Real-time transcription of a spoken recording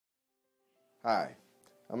Hi,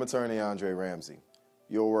 I'm Attorney Andre Ramsay,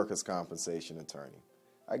 your workers' compensation attorney.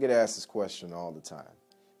 I get asked this question all the time.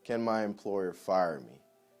 Can my employer fire me?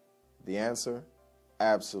 The answer?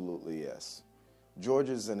 Absolutely yes.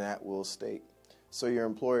 Georgia is an at-will state, so your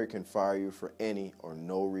employer can fire you for any or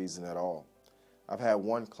no reason at all. I've had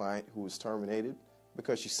one client who was terminated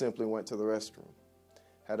because she simply went to the restroom.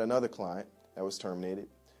 Had another client that was terminated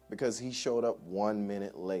because he showed up 1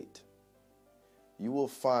 minute late. You will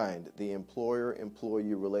find the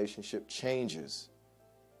employer-employee relationship changes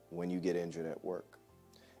when you get injured at work.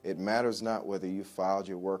 It matters not whether you filed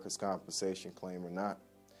your workers' compensation claim or not.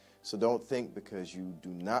 So don't think because you do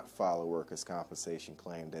not file a workers' compensation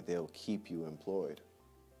claim that they'll keep you employed.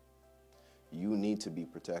 You need to be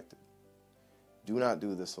protected. Do not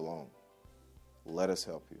do this alone. Let us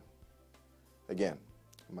help you. Again,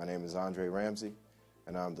 my name is Andre Ramsay,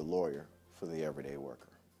 and I'm the lawyer for the everyday worker.